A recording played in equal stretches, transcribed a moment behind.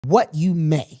what you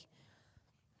may.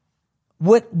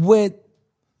 With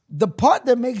the part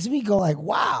that makes me go like,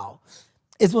 wow,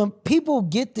 is when people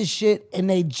get the shit and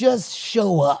they just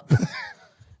show up.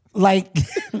 like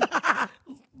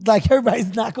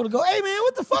everybody's not gonna go, hey man,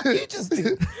 what the fuck you just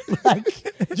do?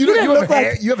 Like you have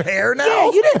hair. You have hair now. Yeah,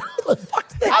 you didn't.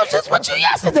 I was just with you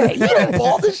yesterday. You didn't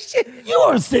ball this shit. You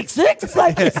were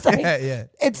 6'6".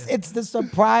 It's the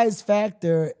surprise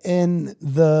factor in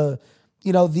the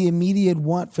immediate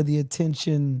want for the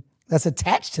attention that's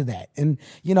attached to that. And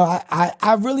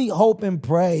I really hope and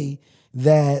pray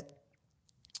that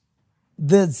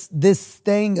this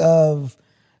thing of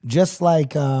just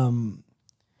like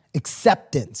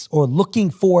acceptance or looking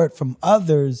for it from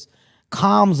others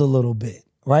calms a little bit,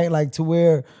 right? Like to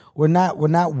where we're not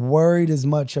worried as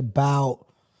much about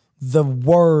the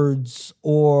words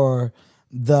or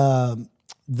the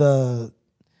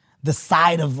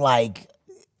side of like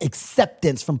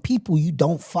acceptance from people you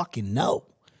don't fucking know.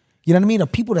 You know what I mean? Or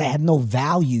people that have no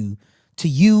value to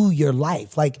you, your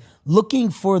life. Like looking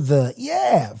for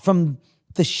from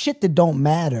the shit that don't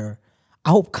matter, I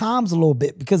hope calms a little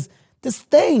bit, because this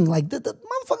thing, like the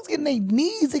motherfuckers getting their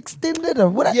knees extended or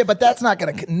whatever. Yeah, but that's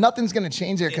nothing's gonna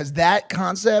change there, because that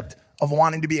concept of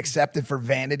wanting to be accepted for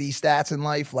vanity stats in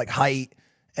life, like height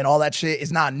and all that shit,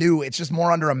 is not new. It's just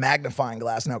more under a magnifying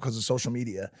glass now because of social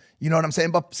media. You know what I'm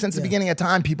saying? But since the beginning of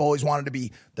time, people always wanted to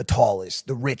be the tallest,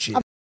 the richest.